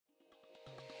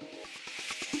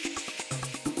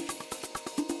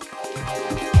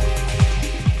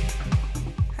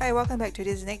Hi, welcome back to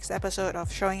this next episode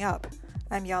of Showing Up.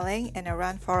 I'm Yaling and I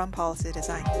run Forum Policy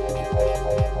Design.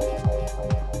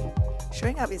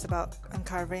 Showing Up is about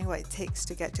uncovering what it takes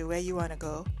to get to where you want to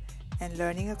go and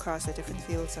learning across the different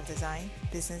fields of design,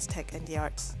 business, tech, and the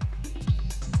arts.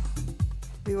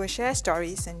 We will share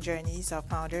stories and journeys of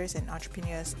founders and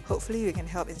entrepreneurs. Hopefully, we can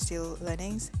help instill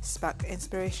learnings, spark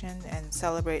inspiration, and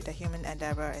celebrate the human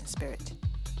endeavor and spirit.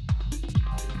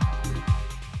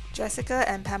 Jessica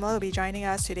and Pamela will be joining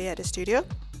us today at the studio.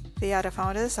 They are the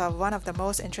founders of one of the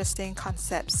most interesting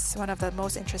concepts, one of the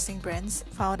most interesting brands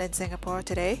found in Singapore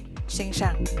today,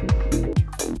 Xingshang.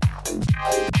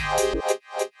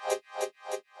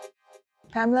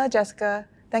 Pamela, Jessica,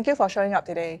 thank you for showing up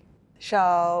today.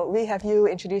 Shall we have you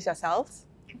introduce yourselves?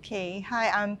 Okay, hi,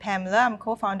 I'm Pamela. I'm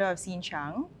co-founder of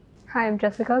Xingshang. Hi, I'm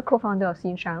Jessica, co-founder of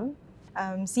Xingshang.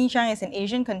 Xingshang is an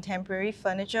Asian contemporary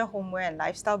furniture, homeware, and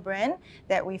lifestyle brand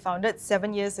that we founded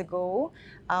 7 years ago.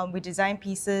 We design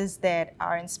pieces that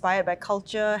are inspired by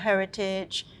culture,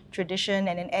 heritage, tradition,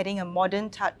 and then adding a modern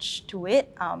touch to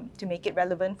it to make it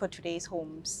relevant for today's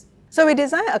homes. So we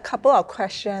designed a couple of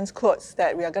questions, quotes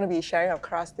that we are going to be sharing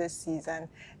across this season.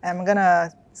 And I'm going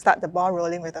to start the ball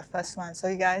rolling with the first one. So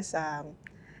you guys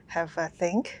have a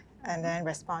think and then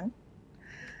respond.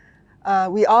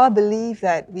 We all believe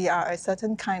that we are a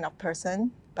certain kind of person,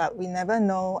 but we never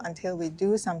know until we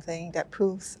do something that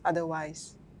proves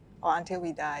otherwise, or until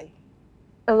we die.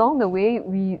 Along the way,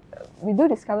 we do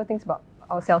discover things about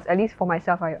ourselves, at least for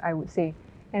myself, I would say.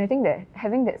 And I think that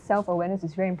having that self-awareness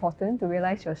is very important to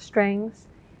realize your strengths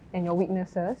and your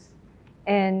weaknesses.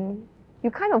 And you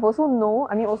kind of also know,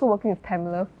 also working with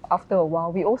Pamela after a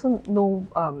while, we also know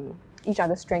each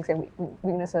other's strengths and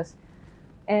weaknesses.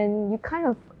 And you kind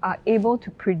of are able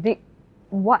to predict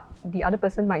what the other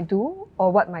person might do,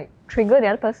 or what might trigger the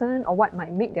other person, or what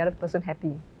might make the other person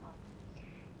happy.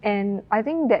 And I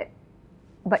think that,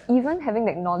 but even having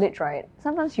that knowledge, right,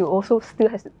 sometimes you also still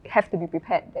have to be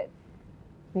prepared that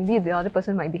maybe the other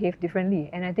person might behave differently.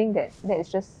 And I think that is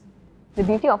just the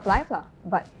beauty of life.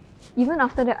 But even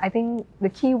after that, I think the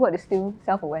key word is still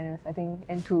self-awareness, I think,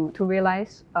 and to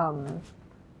realize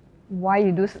why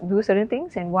you do certain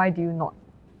things and why do you not.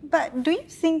 But do you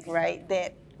think, right,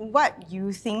 that what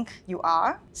you think you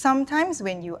are, sometimes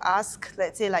when you ask,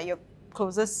 let's say, like your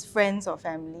closest friends or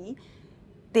family,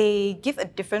 they give a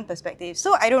different perspective.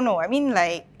 So I don't know,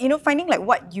 finding like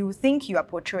what you think you are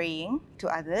portraying to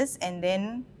others and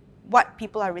then what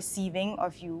people are receiving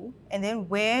of you, and then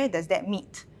where does that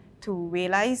meet to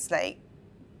realize like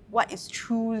what is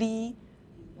truly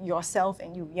yourself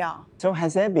and you, So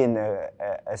has there been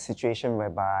a situation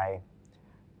whereby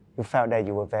you felt that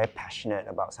you were very passionate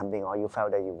about something, or you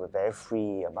felt that you were very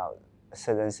free about a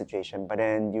certain situation, but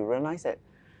then you realize that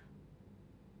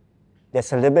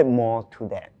there's a little bit more to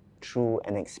that through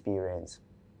an experience?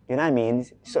 You know what I mean?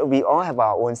 So we all have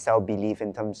our own self-belief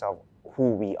in terms of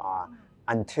who we are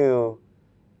until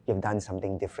you've done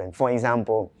something different. For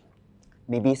example,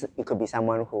 maybe it could be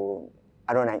someone who,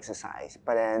 I don't exercise,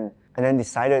 and then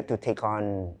decided to take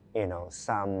on,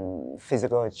 some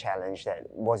physical challenge that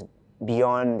was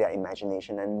beyond their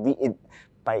imagination, and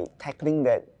by tackling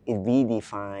that, it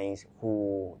redefines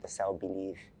who the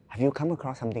self-belief. Have you come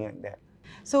across something like that?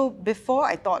 So before,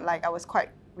 I thought like I was quite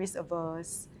risk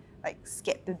averse, like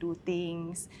scared to do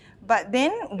things. But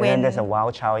then then there's a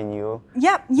wild child in you.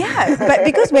 Yeah. But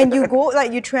because when you go,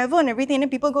 like you travel and everything, and then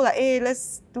people go like, hey,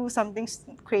 let's do something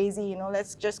crazy,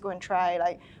 let's just go and try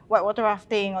like whitewater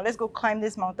rafting, or let's go climb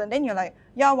this mountain. Then you're like,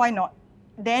 yeah, why not?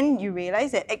 Then you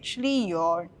realize that actually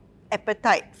your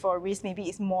appetite for risk maybe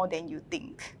is more than you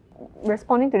think.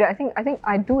 Responding to that, I think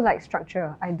I do like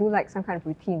structure. I do like some kind of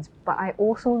routines, but I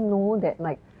also know that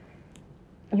like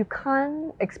you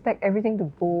can't expect everything to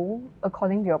go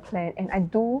according to your plan. And I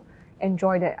do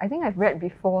enjoy that. I think I've read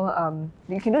before,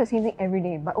 you can do the same thing every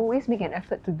day, but always make an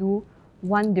effort to do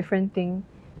one different thing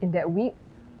in that week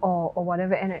or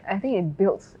whatever. And I think it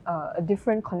builds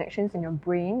different connections in your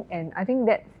brain. And I think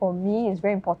that for me is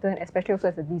very important, especially also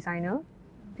as a designer,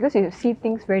 because you see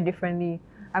things very differently.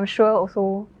 I'm sure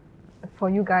also for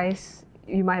you guys,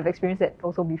 you might have experienced that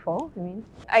also before.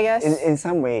 I guess in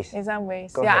some ways. In some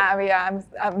ways, Go ahead.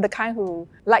 I'm the kind who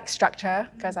likes structure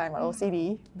because I'm an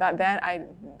OCD. But then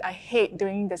I hate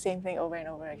doing the same thing over and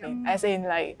over again. As in,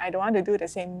 like I don't want to do the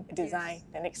same design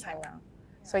the next time round.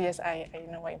 So yes, I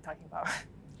know what you're talking about.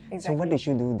 Exactly. So what did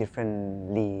you do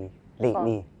differently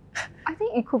lately? I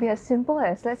think it could be as simple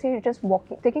as, let's say, you're just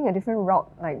taking a different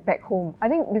route, like back home. I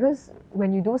think because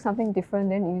when you do something different,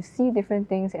 then you see different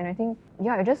things, and I think,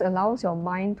 it just allows your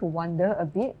mind to wander a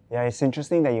bit. Yeah, it's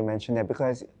interesting that you mentioned that,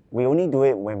 because we only do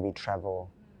it when we travel.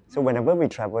 So whenever we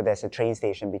travel, there's a train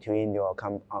station between your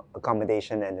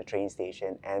accommodation and the train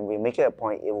station, and we make it a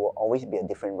point, it will always be a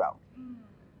different route.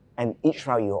 And each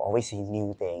route, you'll always see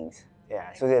new things.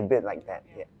 Yeah, so they're a bit like that.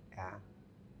 Yeah.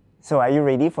 So are you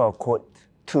ready for quote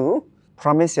 2?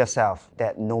 Promise yourself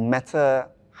that no matter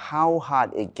how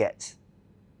hard it gets,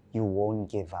 you won't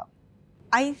give up.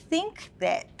 I think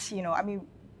that,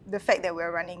 the fact that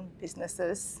we're running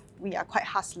businesses, we are quite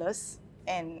hustlers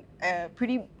and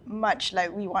pretty much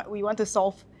like we want to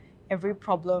solve every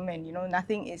problem, and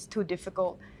nothing is too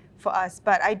difficult for us.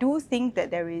 But I do think that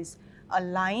there is a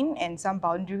line and some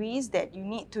boundaries that you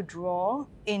need to draw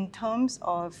in terms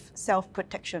of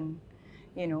self-protection,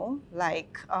 and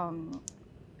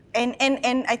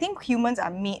I think humans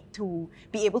are made to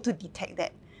be able to detect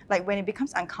that. Like when it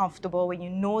becomes uncomfortable, when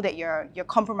you know that you're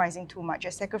compromising too much,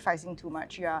 you're sacrificing too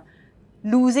much, you're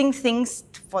losing things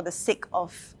for the sake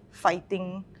of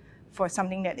fighting for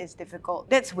something that is difficult,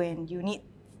 that's when you need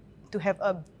to have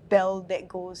a bell that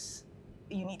goes,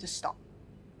 you need to stop.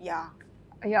 Yeah.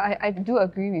 Yeah, I do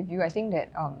agree with you. I think that,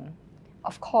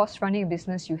 of course, running a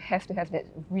business, you have to have that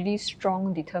really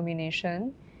strong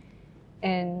determination.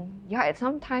 And yeah, at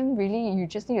some time, really, you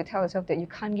just need to tell yourself that you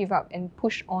can't give up and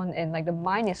push on, and like the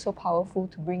mind is so powerful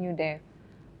to bring you there.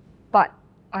 But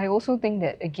I also think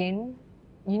that, again,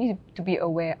 you need to be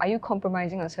aware. Are you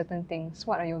compromising on certain things?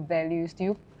 What are your values? Do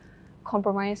you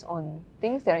compromise on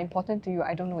things that are important to you?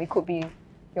 I don't know. It could be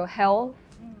your health,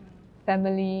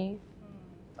 family,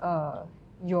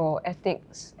 your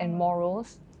ethics and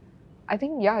morals. I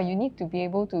think, yeah, you need to be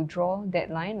able to draw that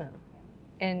line.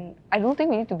 And I don't think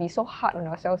we need to be so hard on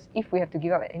ourselves if we have to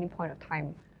give up at any point of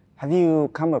time. Have you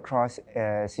come across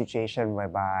a situation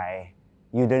whereby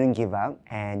you didn't give up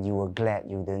and you were glad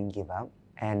you didn't give up?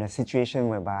 And a situation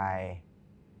whereby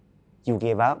you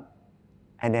gave up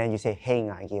and then you say, hey,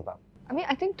 I gave up? I mean,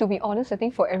 I think, to be honest, I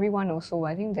think for everyone also,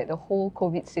 I think that the whole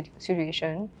COVID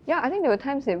situation, yeah, I think there were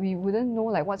times that we wouldn't know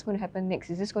like what's going to happen next.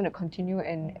 Is this going to continue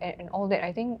and all that?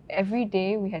 I think every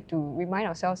day we had to remind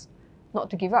ourselves not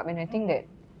to give up, and I think that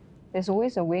there's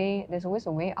always a way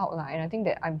out lah. And I think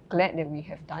that I'm glad that we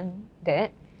have done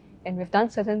that, and we've done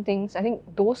certain things. I think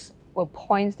those were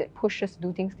points that push us to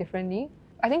do things differently.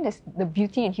 I think there's the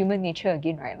beauty in human nature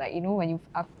again, right? Like, when you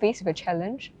are faced with a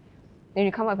challenge, then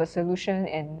you come up with a solution,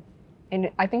 and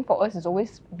I think for us it's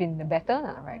always been the better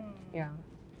lah, right? Yeah.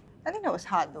 I think that was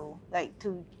hard though, like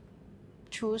to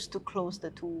choose to close the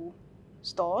 2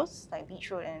 stores, like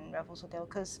Beach Road and Raffles Hotel,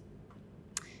 because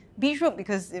Beach Road,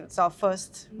 because it's our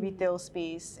first retail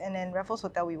space, and then Raffles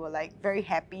Hotel, we were like very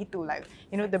happy to like,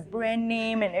 the brand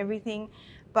name and everything.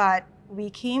 But we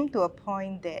came to a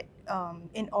point that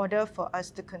in order for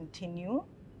us to continue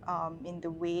in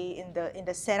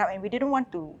the setup, and we didn't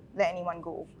want to let anyone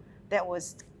go. That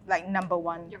was like number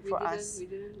one for us.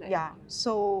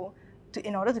 So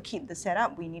in order to keep the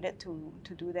setup, we needed to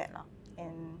do that lah.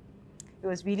 And it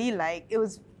was really like, it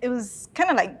was kind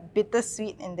of like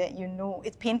bittersweet in that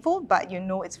it's painful, but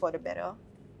it's for the better.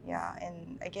 Yeah,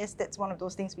 and I guess that's one of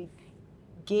those things we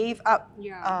gave up.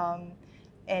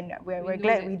 And we're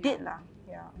glad we did lah.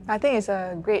 Yeah. I think it's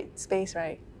a great space,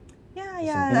 right?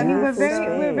 Yeah. I mean, we're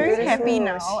very happy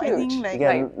now. I think you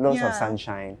get lots of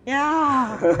sunshine.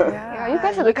 Yeah. Yeah, you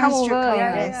guys have to come over.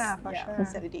 Yeah, for sure.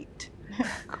 Set a date.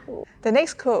 Cool. The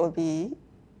next quote will be,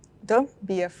 don't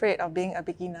be afraid of being a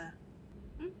beginner.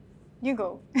 You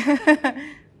go.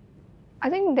 I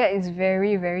think that is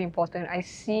very, very important. I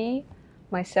see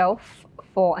myself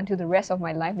until the rest of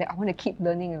my life that I want to keep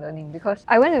learning and learning, because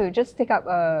I went to just take up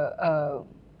a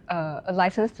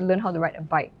license to learn how to ride a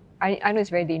bike. I know it's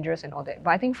very dangerous and all that,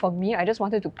 but I think for me, I just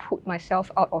wanted to put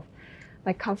myself out of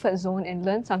my comfort zone and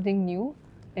learn something new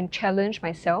and challenge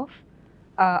myself.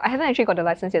 I haven't actually got the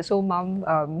license yet, so Mom,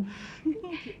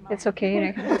 it's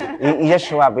okay. You just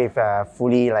show up with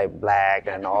fully like black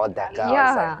and all that.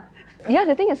 Yeah.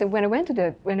 The thing is that when I went to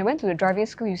the driving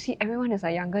school, you see everyone is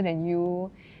like younger than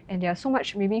you, and they are so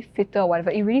much maybe fitter or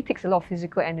whatever. It really takes a lot of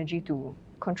physical energy to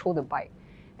control the bike,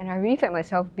 and I really felt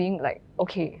myself being like,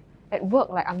 okay, at work,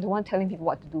 like I'm the one telling people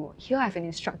what to do. Here I have an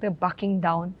instructor barking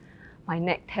down my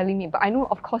neck, telling me. But I know,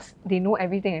 of course, they know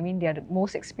everything. I mean, they are the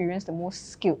most experienced, the most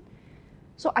skilled.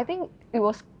 So I think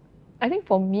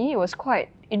for me, it was quite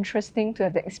interesting to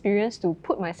have the experience to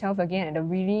put myself again at a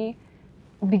really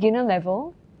beginner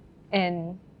level.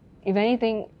 And if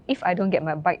anything, if I don't get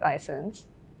my bike license,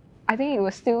 I think it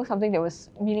was still something that was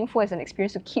meaningful as an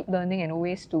experience to keep learning and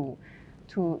always to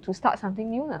start something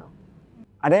new now.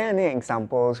 Are there any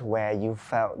examples where you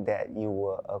felt that you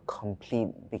were a complete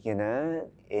beginner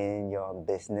in your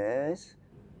business?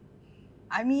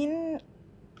 I mean,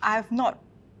 I've not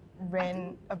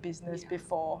ran a business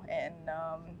before,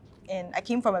 and I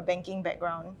came from a banking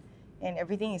background, and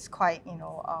everything is quite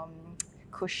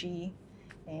cushy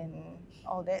and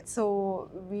all that. So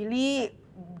really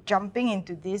jumping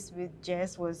into this with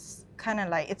Jess was kind of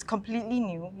like, it's completely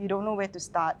new. You don't know where to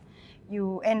start.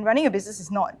 And running a business is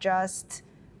not just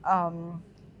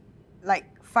like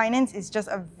finance is just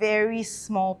a very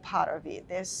small part of it.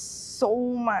 There's so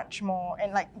much more,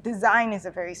 and like design is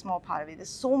a very small part of it. There's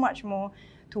so much more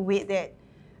to it that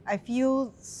I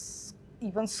feel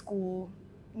even school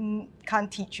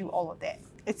can't teach you all of that.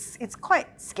 It's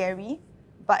quite scary,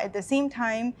 but at the same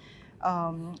time,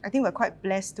 I think we're quite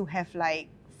blessed to have like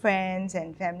friends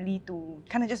and family to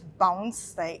kind of just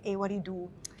bounce like, hey, what do you do?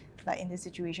 Like in this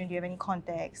situation, do you have any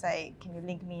contacts? Like, can you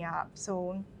link me up?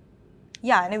 So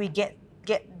yeah, and then we get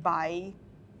by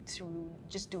through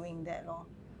just doing that.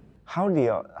 How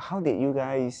did you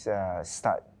guys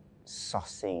start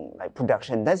sourcing like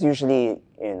production? That's usually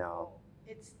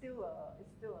It's still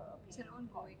a an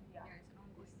ongoing,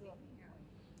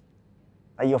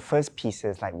 like your first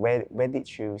pieces. Like where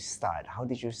did you start? How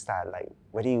did you start? Like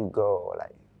where do you go?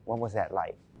 Like what was that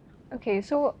like? Okay,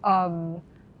 so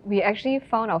we actually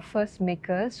found our first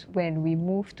makers when we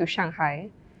moved to Shanghai,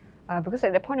 because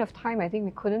at that point of time, I think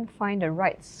we couldn't find the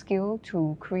right skill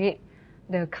to create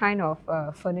the kind of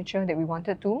furniture that we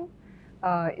wanted to.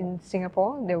 In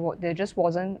Singapore, there just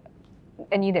wasn't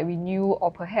any that we knew,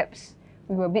 or perhaps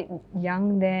we were a bit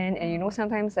young then, and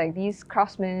sometimes like these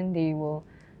craftsmen, they will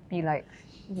be like,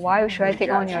 why should I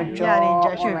take on your job? Yeah, they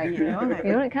judge or you a like,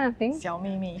 bit, that kind of thing. 小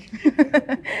秘密.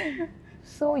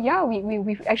 So yeah,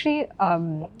 we actually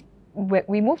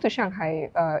we moved to Shanghai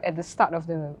at the start of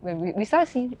when we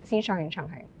started seeing Shanghai in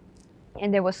Shanghai,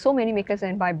 and there were so many makers,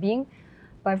 and by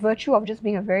virtue of just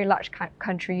being a very large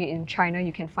country in China,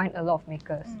 you can find a lot of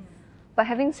makers. But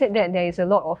having said that, there is a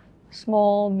lot of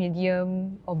small,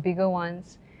 medium, or bigger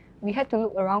ones. We had to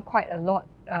look around quite a lot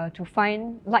to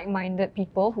find like-minded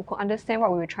people who could understand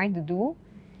what we were trying to do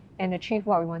and achieve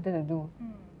what we wanted to do.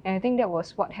 And I think that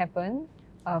was what happened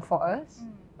for us.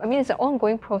 I mean, it's an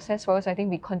ongoing process for us. I think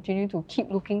we continue to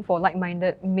keep looking for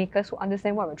like-minded makers who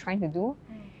understand what we're trying to do.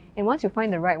 And once you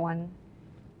find the right one,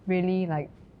 really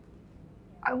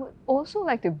I would also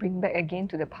like to bring back again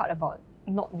to the part about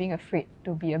not being afraid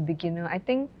to be a beginner. I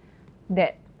think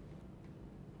that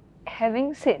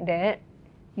having said that,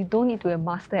 you don't need to be a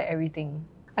master at everything.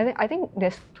 I think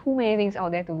there's too many things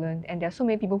out there to learn, and there are so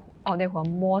many people out there who are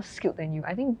more skilled than you.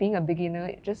 I think being a beginner,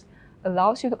 it just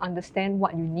allows you to understand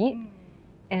what you need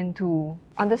and to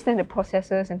understand the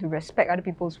processes and to respect other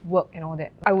people's work and all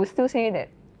that. I would still say that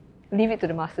leave it to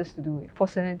the masters to do it for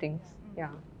certain things. Yeah.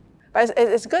 But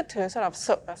it's good to sort of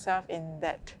soak yourself in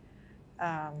that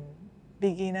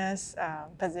beginner's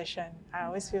position. I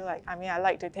always feel like, I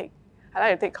like to take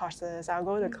courses. I'll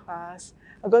go to class.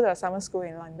 I'll go to a summer school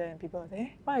in London, and people will say,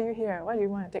 hey, why are you here? Why do you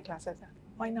want to take classes?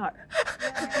 Why not?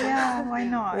 Yeah, why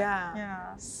not?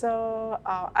 Yeah. So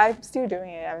I'm still doing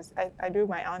it. I do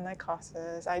my online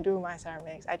courses. I do my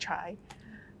ceramics. I try.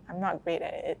 I'm not great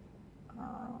at it.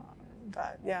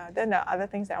 But yeah, then there are other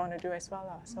things that I want to do as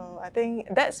well. So I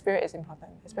think that spirit is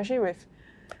important, especially with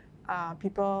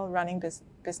people running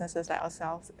businesses like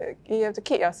ourselves. You have to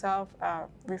keep yourself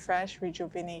refreshed,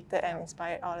 rejuvenated, and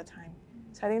inspired all the time.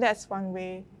 So I think that's one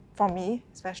way for me,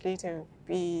 especially to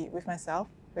be with myself,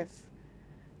 with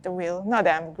the wheel. Not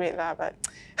that I'm great, but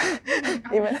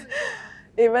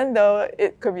even though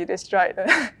it could be destroyed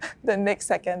the next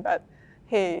second, but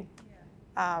hey,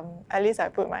 at least I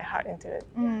put my heart into it.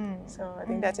 So I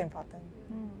think that's important.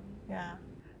 Yeah.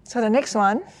 So the next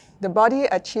one, the body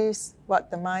achieves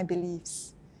what the mind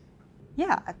believes.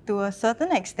 Yeah, to a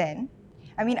certain extent.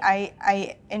 I mean,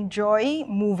 I enjoy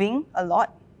moving a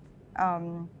lot.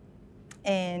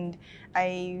 And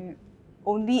I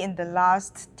only in the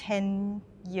last 10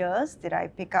 years did I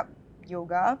pick up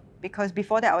yoga, because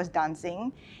before that I was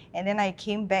dancing, and then I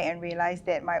came back and realized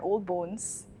that my old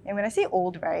bones, and when I say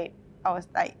old, right, I was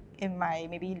like in my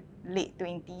maybe late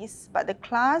 20s, but the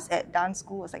class at dance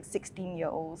school was like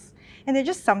 16-year-olds, and there are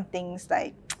just some things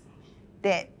like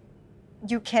that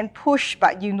you can push,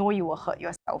 but you know you will hurt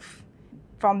yourself.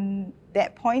 From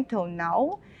that point till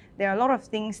now, there are a lot of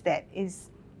things that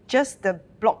is just the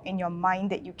block in your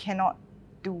mind that you cannot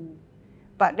do.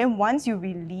 But then once you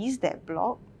release that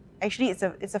block, actually it's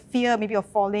a fear maybe of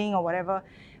falling or whatever.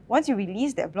 Once you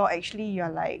release that block, actually you're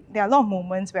like, there are a lot of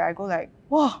moments where I go like,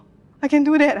 whoa, I can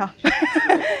do that.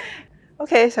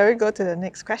 Okay, so we go to the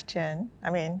next question.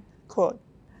 Quote.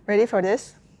 Ready for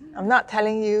this? I'm not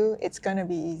telling you it's going to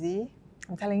be easy.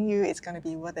 I'm telling you it's going to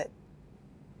be worth it.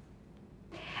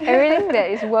 everything that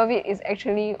is worth it is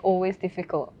actually always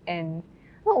difficult, and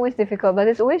not always difficult, but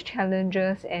there's always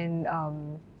challenges and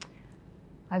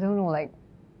I don't know, like,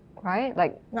 right?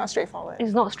 Like, Not straightforward.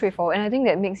 it's not straightforward, and I think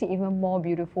that makes it even more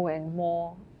beautiful and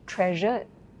more treasured,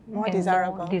 More and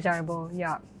desirable. More desirable,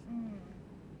 yeah.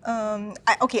 I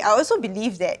also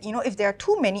believe that, you know, if there are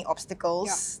too many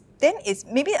obstacles, then it's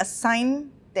maybe a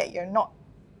sign that you're not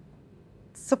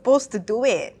supposed to do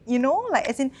it, you know? Like,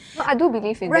 as in, No, I do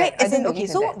believe in right, that. I as do in, believe okay, in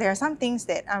so that. there are some things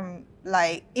that,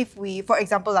 like, if we, for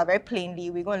example, very plainly,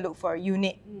 we're going to look for a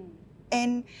unit.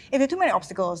 And if there are too many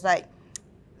obstacles, like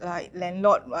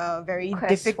landlord very Request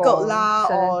difficult for lah,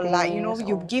 or certain like, you know, things,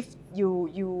 you or- give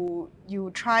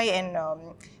you try and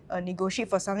negotiate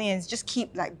for something and it's just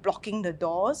keep like blocking the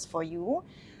doors for you,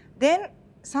 then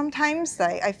sometimes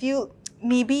like I feel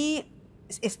maybe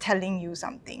it's telling you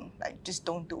something, like just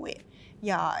don't do it.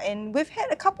 Yeah, and we've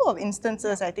had a couple of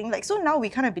instances, I think, like, so now we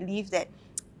kind of believe that,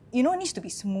 you know, it needs to be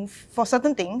smooth for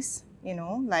certain things, you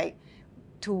know, like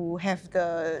to have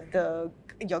the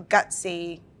your gut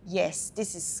say yes,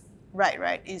 this is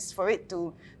right, is for it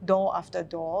to door after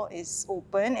door is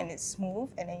open and it's smooth,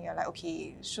 and then you're like,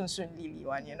 okay, 顺顺利利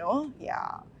one, you know?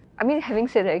 Yeah. I mean, having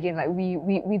said that again, like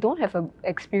we don't have a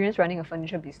experience running a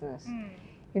furniture business,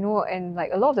 you know, and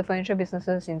like a lot of the furniture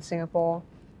businesses in Singapore,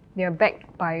 they are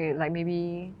backed by like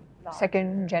maybe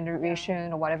second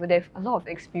generation or whatever. They have a lot of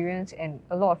experience and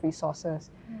a lot of resources.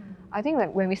 I think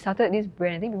like when we started this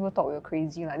brand, I think people thought we were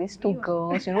crazy, like these two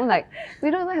girls, you know, like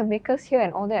we don't even have makers here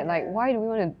and all that. Like, why do we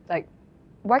want to, like,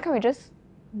 why can't we just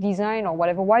design or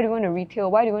whatever? Why do we want to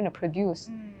retail? Why do we want to produce?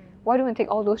 Why do we want to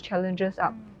take all those challenges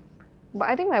up? But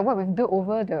I think like what we've built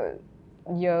over the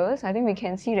years, I think we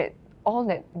can see that all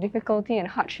that difficulty and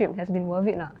hardship has been worth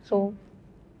it lah. So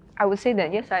I would say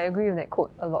that yes, I agree with that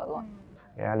quote a lot.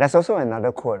 Yeah, there's also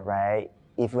another quote, right?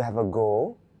 If you have a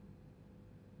goal,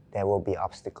 there will be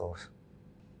obstacles.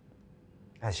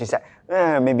 And she said,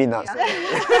 maybe not.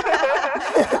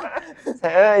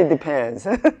 It depends.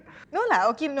 No lah,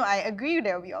 okay, no, I agree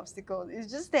there will be obstacles. It's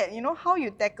just that, you know, how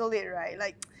you tackle it, right?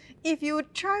 Like, if you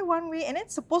try one way and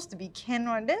it's supposed to be can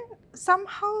one, then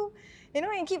somehow, you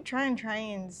know, you keep trying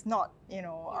and it's not, you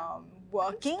know,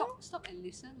 working. Stop and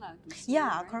listen lah. To see, Yeah,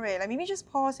 right? correct. Like, maybe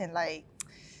just pause and like,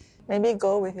 Maybe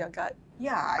go with your gut.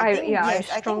 yeah, I think, yeah, I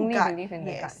yes, strongly think gut, believe in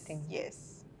the gut yes, thing.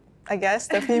 Yes. I guess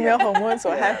the female hormones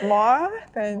will have more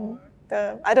than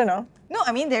the, I don't know. No,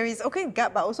 I mean, there is, okay,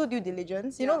 gut, but also due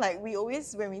diligence. You know, like, we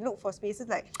always, when we look for spaces,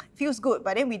 like, feels good,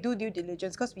 but then we do due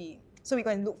diligence because we go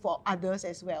and look for others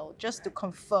as well, just to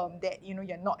confirm that, you know,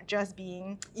 you're not just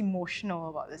being emotional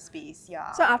about the space.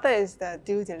 Yeah. So after is the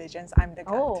due diligence, I'm the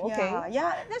gut. Oh, okay.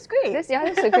 Yeah, that's great. That's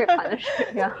a great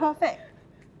partnership. Yeah. Perfect.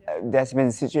 There's been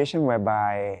a situation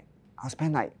whereby I'll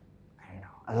spend like, I don't know,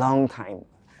 a long time.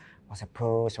 What's the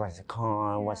pros, what's the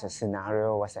cons, what's the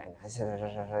scenario, what's the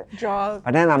analysis. Draw.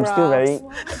 But then I'm still very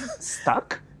graphs.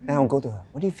 stuck. Then I'll go to her,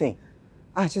 what do you think?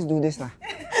 Just do this lah.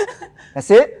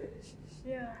 That's it?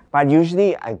 Yeah. But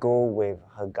usually I go with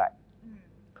her gut.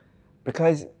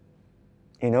 Because,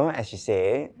 you know, as you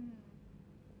say,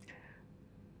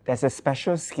 there's a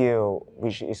special skill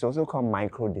which is also called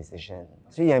micro decision.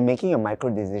 So you're making a micro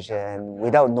decision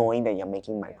without knowing that you're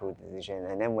making micro decision,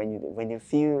 and then when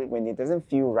it doesn't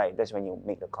feel right, that's when you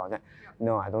make the call.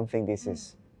 No, I don't think this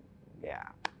is. Yeah.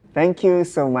 Thank you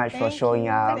so much for Thank showing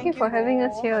you. up. Thank you for having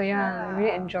us here. Yeah, I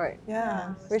really enjoyed.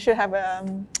 Yeah. We should have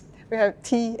we have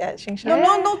tea at Xingshan.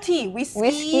 No tea.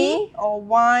 Whiskey or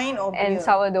wine or beer. And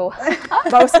sourdough.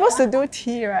 But we're supposed to do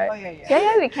tea, right? Oh, yeah.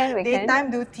 yeah, we can. Daytime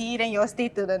do tea, then you all stay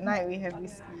till the night, we have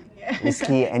whiskey. Yeah.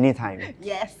 Whiskey anytime.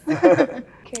 Yes.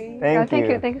 Okay. Thank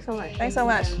you. Thank you so much. Thanks so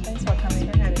much. Thanks for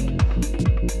coming.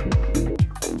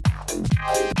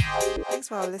 Thanks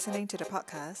for listening to the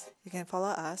podcast. You can follow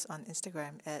us on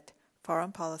Instagram at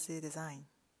Foreign Policy Design.